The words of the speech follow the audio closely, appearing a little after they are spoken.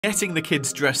Getting the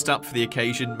kids dressed up for the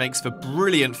occasion makes for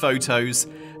brilliant photos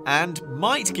and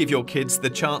might give your kids the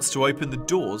chance to open the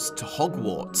doors to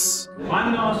Hogwarts.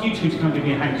 I'm going to ask you two to come and give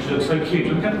me a hand because you look so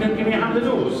cute. Come and give me a hand with the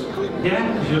doors.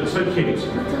 Yeah? Because you look so cute.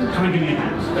 Come and give me a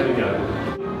hand. There we go.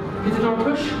 Give the door a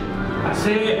push. That's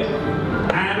it.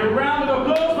 And a round of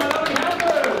applause, my lovely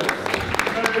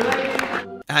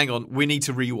helpers. Hang on, we need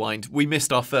to rewind. We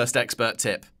missed our first expert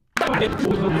tip.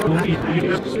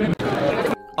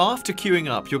 After queuing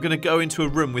up, you're going to go into a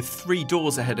room with 3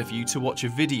 doors ahead of you to watch a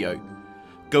video.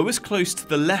 Go as close to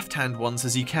the left-hand ones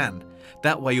as you can.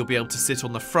 That way you'll be able to sit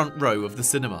on the front row of the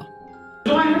cinema.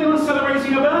 Do I have anyone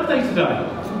celebrating a birthday today?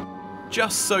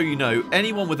 Just so you know,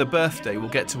 anyone with a birthday will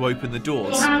get to open the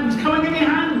doors. Hand, come and give me a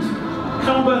hand.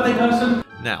 Come on, birthday person.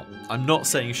 Now, I'm not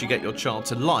saying you should get your child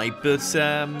to lie, but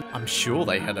I'm sure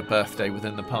they had a birthday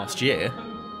within the past year.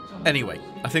 Anyway,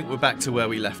 I think we're back to where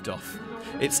we left off.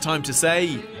 It's time to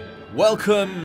say, welcome